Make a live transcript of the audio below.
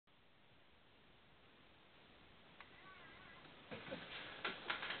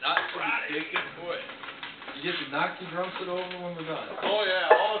Kick and quit. You get the Nazi drum set over when we're done. Oh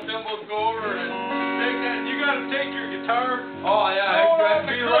yeah, all the cymbals go over and take that. You gotta take your guitar. Oh yeah,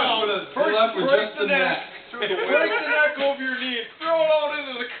 Be left with just the neck. Break the neck over your knee and throw it out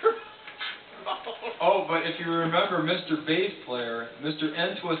into the crowd. Oh, but if you remember Mr. Bass Player, Mr.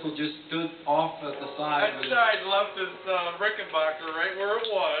 Entwistle just stood off at the side. That side left his Rickenbacker right where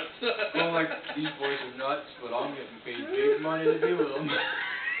it was. Well, like, these boys are nuts, but I'm getting paid big money to be with them.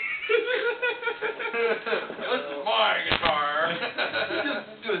 This is my guitar. He just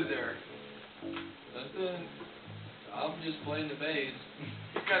stood there. Nothing. I'm just playing the bass.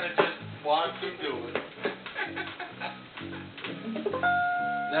 He kind of just watched him do it.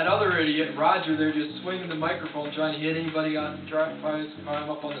 That other idiot, Roger, they're just swinging the microphone trying to hit anybody on trying to climb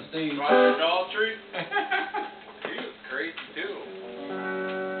up on the stage. Roger Daltrey? He was crazy too.